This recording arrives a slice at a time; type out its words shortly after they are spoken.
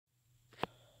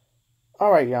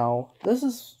Alright, y'all.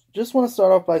 Just want to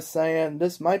start off by saying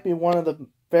this might be one of the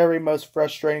very most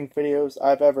frustrating videos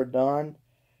I've ever done.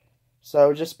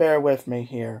 So just bear with me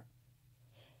here.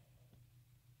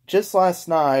 Just last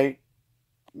night,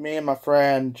 me and my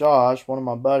friend Josh, one of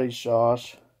my buddies,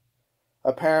 Josh,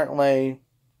 apparently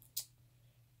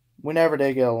we never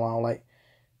did get along. Like,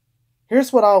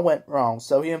 here's what all went wrong.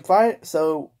 So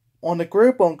on the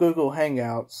group on Google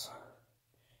Hangouts,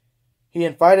 he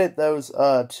invited those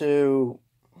two.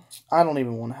 I don't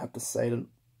even want to have to say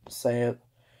it.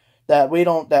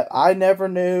 That I never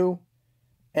knew,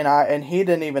 and he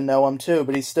didn't even know him too.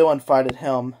 But he still invited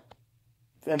them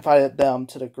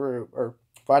to the group, or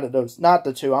invited those, not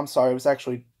the two. I'm sorry, it was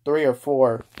actually 3 or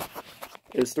 4.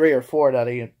 It was 3 or 4 that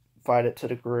he invited to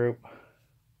the group.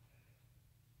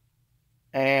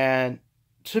 And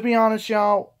to be honest,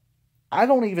 y'all, I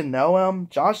don't even know him.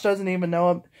 Josh doesn't even know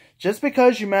him. Just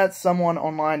because you met someone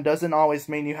online doesn't always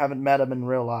mean you haven't met him in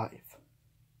real life.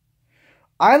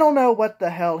 I don't know what the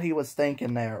hell he was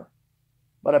thinking there.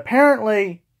 But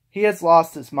apparently, he has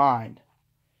lost his mind.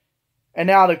 And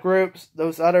now the groups,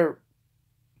 those other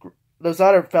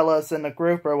fellas in the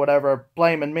group or whatever, are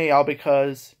blaming me all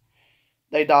because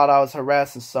they thought I was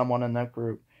harassing someone in that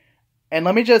group. And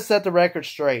let me just set the record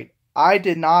straight. I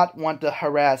did not want to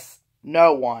harass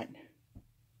no one.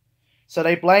 So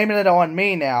they blaming it on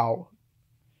me now.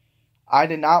 I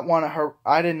did not want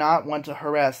to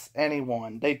harass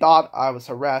anyone. They thought I was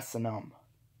harassing them.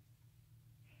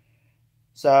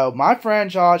 So my friend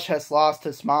Josh has lost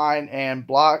his mind and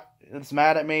is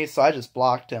mad at me, so I just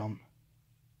blocked him.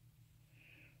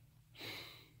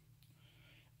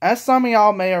 As some of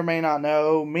y'all may or may not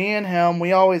know, me and him,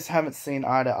 we always haven't seen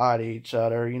eye to eye to each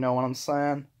other. You know what I'm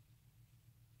saying?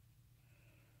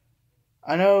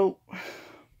 I know.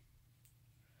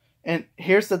 And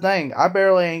here's the thing. I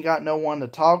barely ain't got no one to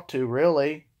talk to,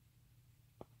 really.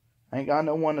 I ain't got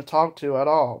no one to talk to at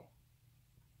all.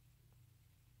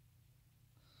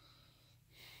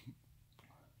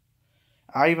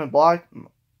 I even blocked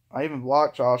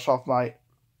Josh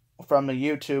from the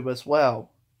YouTube as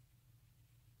well.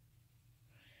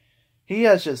 He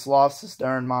has just lost his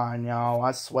darn mind, y'all.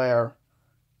 I swear.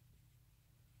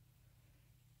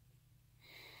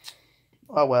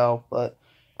 Oh well, but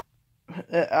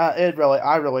I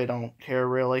really don't care,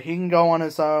 really. He can go on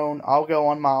his own. I'll go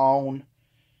on my own.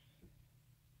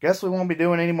 Guess we won't be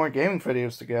doing any more gaming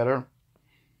videos together.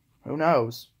 Who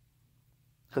knows?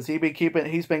 Because he's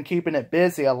been keeping it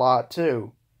busy a lot,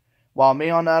 too. While me,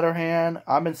 on the other hand,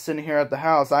 I've been sitting here at the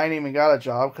house. I ain't even got a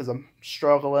job because I'm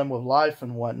struggling with life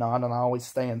and whatnot. And I always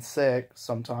staying sick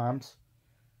sometimes.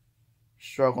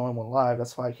 Struggling with life.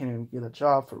 That's why I can't even get a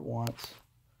job for once.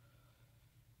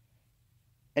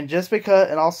 And just because,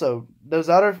 and also those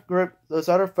other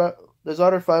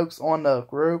folks on the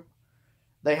group,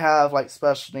 they have like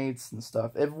special needs and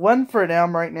stuff. If it wasn't for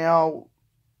them right now,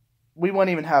 we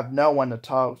wouldn't even have no one to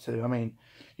talk to. I mean,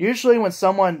 usually when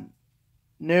someone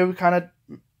new kind of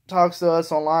talks to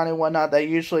us online and whatnot, that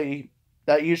usually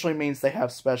means they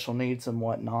have special needs and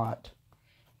whatnot.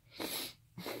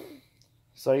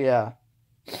 So yeah,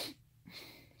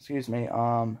 excuse me.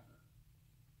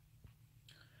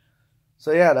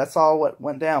 So yeah, that's all what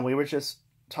went down. We were just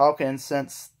talking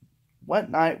since, what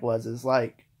night was it? It's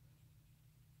like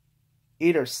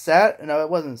either no, it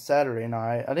wasn't Saturday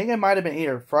night. I think it might have been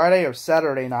either Friday or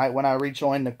Saturday night when I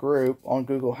rejoined the group on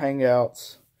Google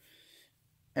Hangouts.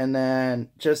 And then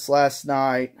just last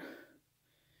night,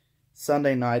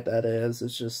 Sunday night that is,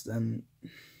 it's just, and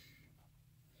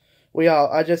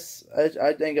I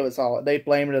think it was all, they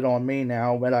blamed it on me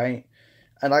now, but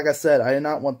and like I said, I did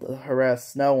not want to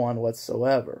harass no one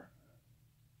whatsoever.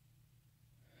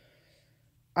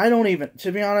 I don't even,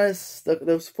 to be honest,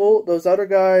 those other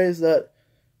guys that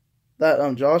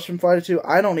Josh invited to,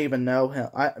 I don't even know him.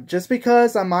 Just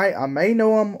because I may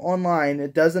know him online,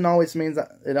 it doesn't always mean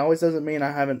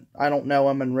I don't know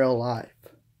him in real life.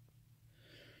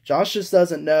 Josh just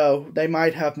doesn't know. They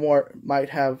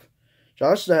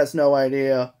Josh has no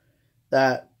idea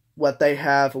that what they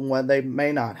have and what they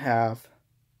may not have.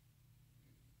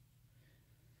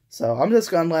 So I'm just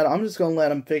gonna let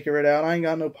them figure it out. I ain't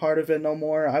got no part of it no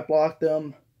more. I blocked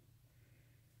them.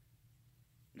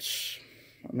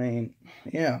 I mean,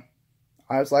 yeah.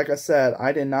 Like I said,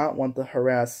 I did not want to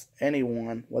harass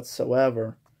anyone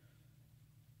whatsoever.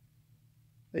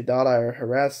 They thought I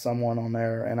harassed someone on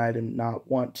there, and I did not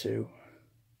want to.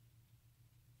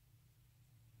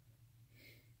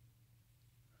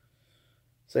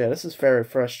 So yeah, this is very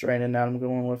frustrating that I'm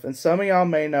going with. And some of y'all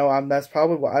may know that's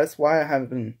why I haven't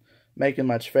been making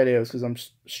much videos, because I'm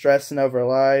stressing over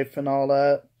life and all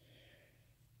that.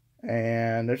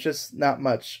 and there's just not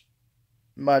much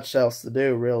else to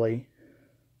do, really.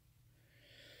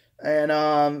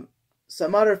 And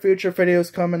some other future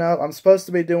videos coming up. I'm supposed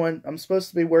to be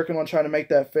working on trying to make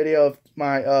that video of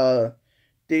my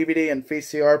DVD and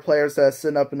VCR players that I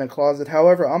sitting up in the closet.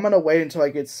 However, I'm gonna wait until I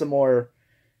get some more,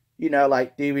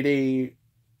 like DVD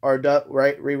or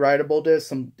rewritable discs,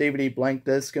 some DVD blank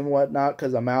disc and whatnot,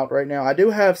 because I'm out right now. I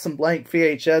do have some blank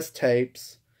VHS tape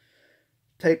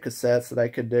cassettes that I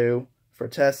could do for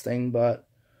testing, but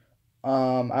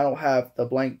I don't have the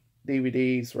blank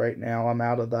DVDs right now. I'm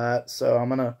out of that, so I'm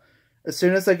gonna, as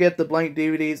soon as I get the blank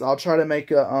DVDs, I'll try to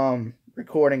make a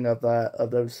recording of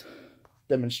those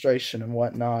demonstration and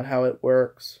whatnot, how it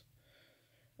works.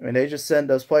 I mean,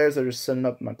 those players are just sitting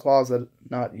up in my closet,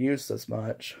 not used as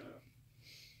much.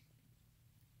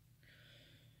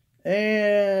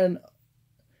 And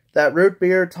that root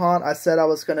beer taunt I said I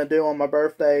was going to do on my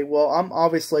birthday, well, I'm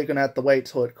obviously going to have to wait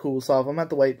till it cools off. I'm going to have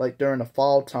to wait like during the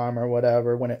fall time or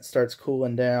whatever, when it starts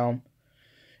cooling down.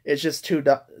 It's just too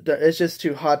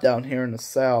hot down here in the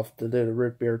south to do the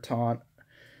root beer taunt.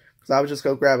 Because I would just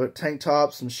go grab a tank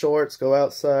top, some shorts, go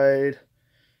outside,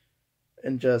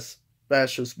 and just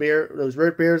bash those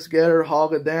root beers together,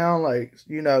 hog it down, like,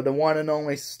 the one and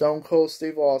only Stone Cold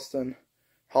Steve Austin,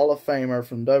 Hall of Famer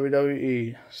from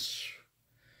WWE.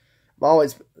 I've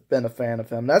always been a fan of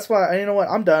him. That's why, you know what,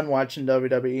 I'm done watching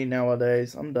WWE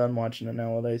nowadays. I'm done watching it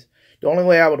nowadays. The only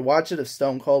way I would watch it if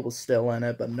Stone Cold was still in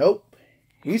it, but nope.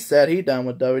 He said he done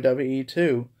with WWE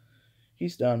too.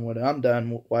 He's done with it. I'm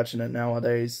done watching it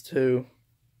nowadays too.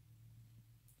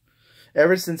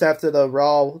 Ever since after the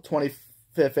Raw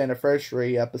 25th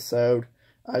anniversary episode,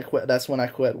 I quit. That's when I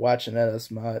quit watching it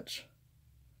as much.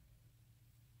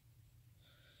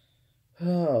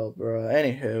 Oh, bro.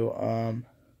 Anywho,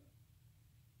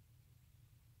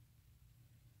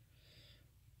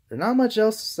 there's not much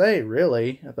else to say,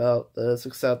 really, about this,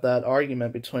 except that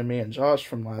argument between me and Josh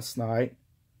from last night.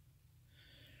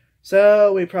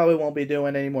 So, we probably won't be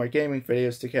doing any more gaming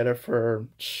videos together for,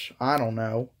 I don't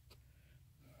know.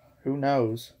 Who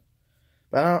knows?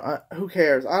 But who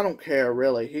cares? I don't care,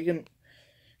 really. He can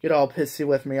get all pissy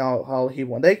with me all he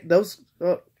wants. Those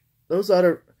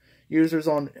other users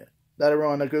that are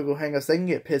on the Google Hangouts, they can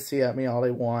get pissy at me all they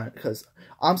want, because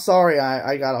I'm sorry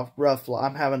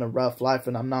I'm having a rough life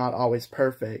and I'm not always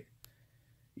perfect.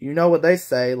 You know what they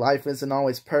say, life isn't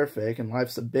always perfect and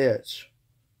life's a bitch.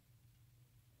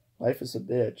 Life is a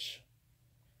bitch.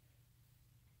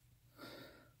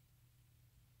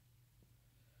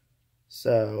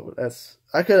 So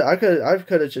I could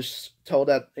have just told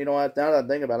that, you know what, now that I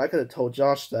think about it, I could have told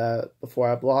Josh that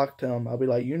before I blocked him. I'll be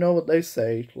like, you know what they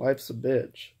say, life's a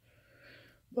bitch.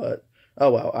 But,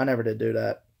 oh well, I never did do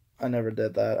that. I never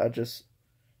did that. I just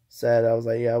said, I was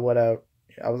like, yeah, whatever.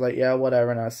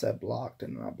 And I said blocked,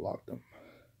 and I blocked him.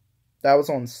 That was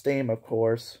on Steam, of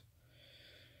course.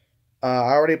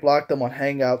 I already blocked them on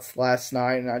Hangouts last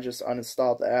night, and I just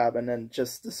uninstalled the app. And then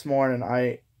just this morning,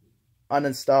 I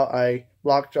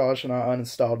blocked Josh, and I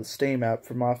uninstalled the Steam app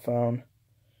for my phone.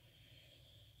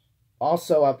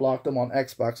 Also, I blocked him on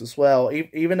Xbox as well,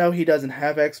 even though he doesn't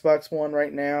have Xbox One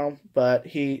right now. But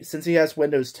since he has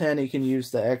Windows 10, he can use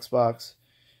the Xbox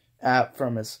app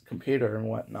from his computer and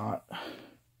whatnot.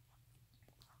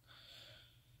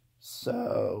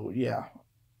 So, yeah.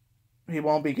 He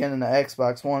won't be getting the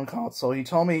Xbox One console. He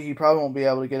told me he probably won't be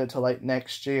able to get it till like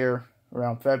next year,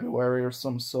 around February or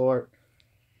some sort.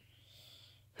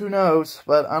 Who knows?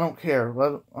 But I don't care.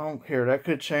 I don't care. That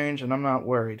could change, and I'm not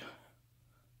worried.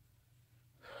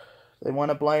 They want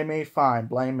to blame me? Fine,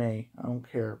 blame me. I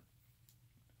don't care.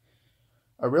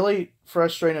 A really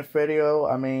frustrating video.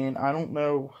 I mean, I don't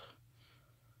know.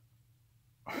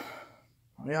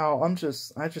 I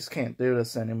just can't do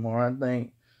this anymore.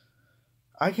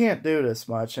 I can't do this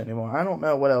much anymore. I don't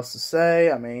know what else to say.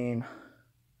 I mean,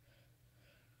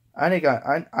 I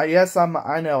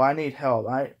know I need help.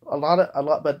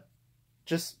 But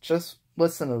just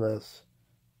listen to this.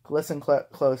 Listen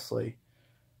closely.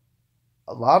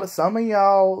 Some of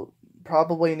y'all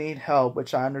probably need help,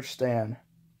 which I understand.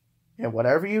 And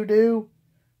whatever you do,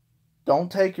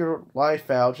 don't take your life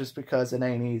out just because it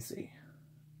ain't easy.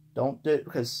 Don't do it,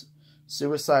 because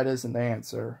suicide isn't the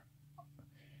answer.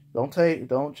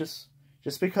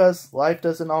 Just because life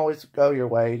doesn't always go your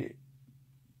way.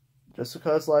 Just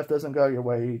because life doesn't go your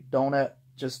way, don't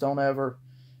ever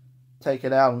take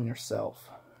it out on yourself.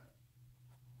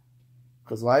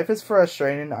 Because life is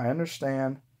frustrating, I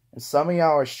understand. And some of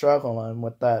y'all are struggling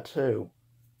with that too.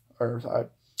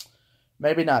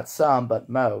 Maybe not some, but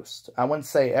most. I would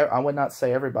not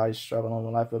say everybody's struggling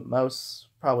with life, but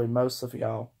probably most of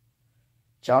y'all.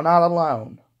 Y'all not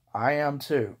alone. I am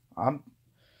too.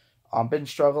 I've been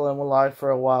struggling with life for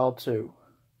a while too.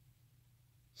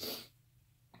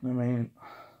 I mean,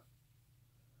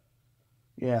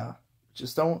 yeah.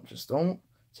 Just don't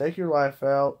take your life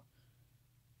out.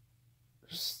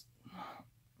 Just,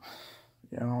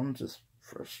 I'm just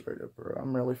frustrated, bro.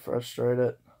 I'm really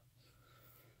frustrated.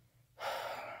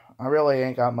 I really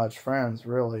ain't got much friends,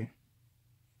 really.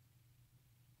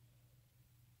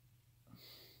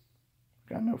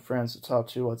 Got no friends to talk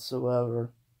to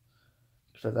whatsoever.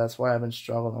 So that's why I've been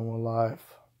struggling with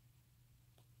life.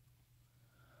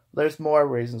 There's more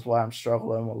reasons why I'm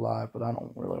struggling with life, but I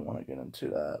don't really want to get into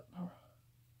that.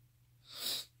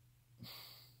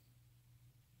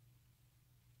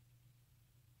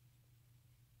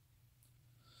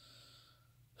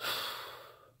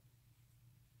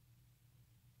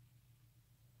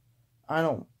 I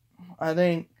don't. I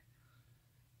think.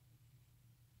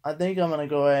 I think I'm gonna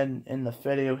go ahead and end the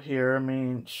video here. I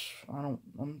mean, I don't.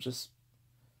 I'm just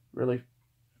really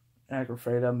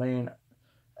aggravated. I mean,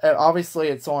 obviously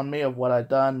it's on me of what I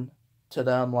done to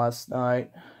them last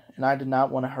night, and I did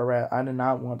not want to harass. I did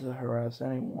not want to harass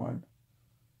anyone.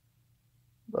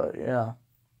 But yeah,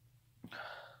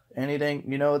 anything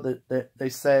that they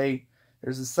say.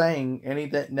 There's a saying: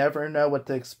 anything, never know what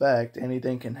to expect.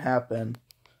 Anything can happen.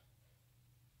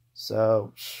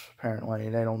 So apparently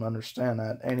they don't understand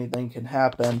that anything can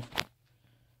happen.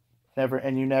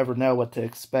 And you never know what to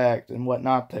expect and what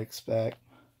not to expect.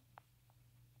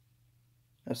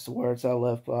 That's the words I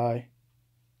live by.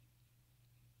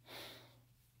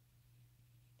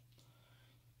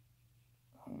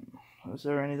 Is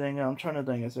there anything? I'm trying to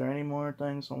think. Is there any more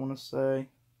things I want to say?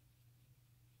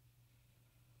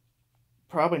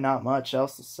 Probably not much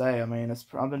else to say. I mean,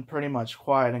 I've been pretty much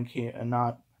quiet and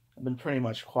not. I've been pretty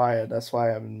much quiet. That's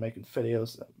why I've been making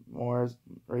videos more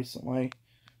recently.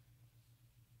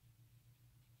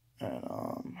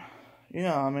 And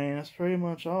yeah. I mean, that's pretty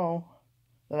much all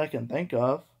that I can think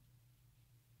of.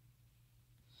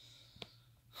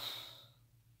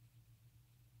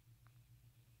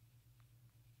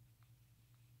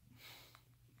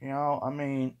 I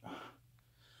mean,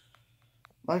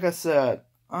 like I said,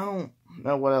 I don't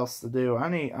know what else to do. I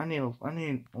need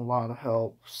a lot of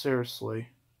help. Seriously,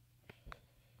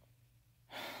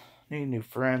 need new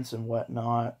friends and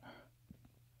whatnot.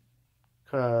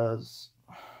 Cause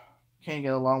can't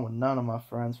get along with none of my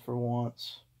friends for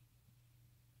once.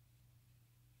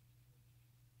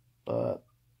 But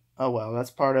oh well,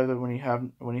 that's part of it when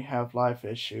you have life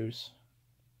issues.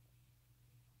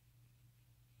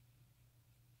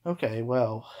 Okay,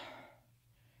 well,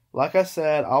 like I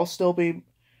said, I'll still be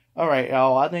alright,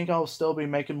 y'all. I think I'll still be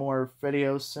making more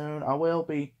videos soon. I will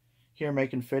be here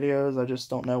making videos. I just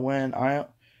don't know when.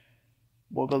 There'll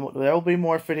be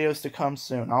more videos to come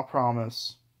soon. I'll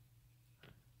promise.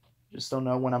 Just don't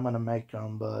know when I'm gonna make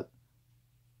them, but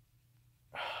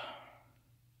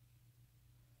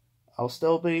I'll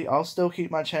still keep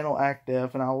my channel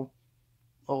active, and I'll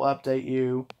update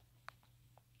you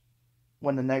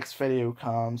when the next video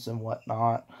comes and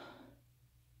whatnot.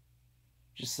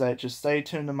 Just stay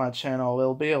tuned to my channel.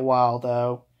 It'll be a while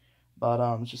though,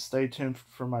 but just stay tuned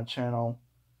for my channel.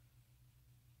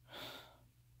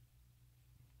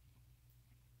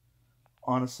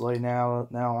 Honestly, now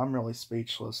I'm really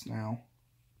speechless now.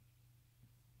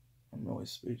 I'm really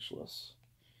speechless.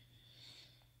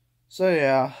 So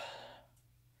yeah,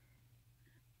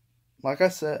 like I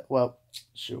said, well,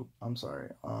 shoot, I'm sorry.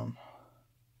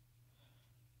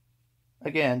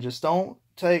 Again,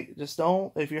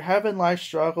 if you're having life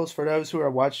struggles, for those who are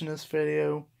watching this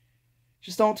video,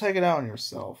 just don't take it out on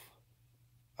yourself.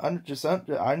 I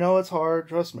know it's hard,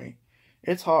 trust me.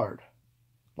 It's hard.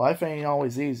 Life ain't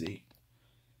always easy.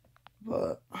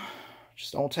 But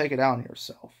just don't take it out on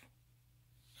yourself.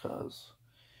 Because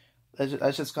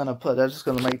that's just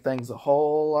gonna make things a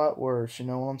whole lot worse, you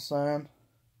know what I'm saying?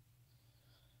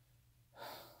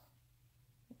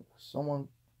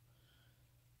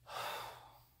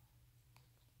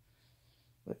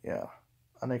 But yeah,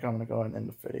 I think I'm gonna go ahead and end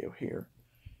the video here.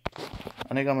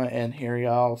 I think I'm gonna end here,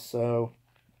 y'all. So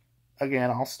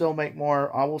again, I will still make more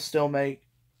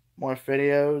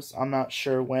videos. I'm not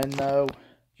sure when though.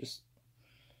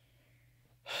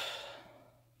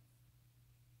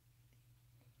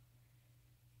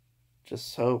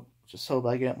 Just hope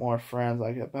I get more friends.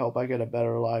 I hope I get a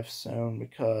better life soon,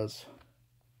 because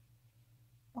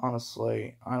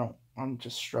honestly, I'm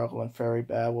just struggling very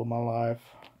bad with my life.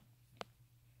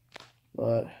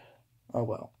 But oh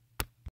well.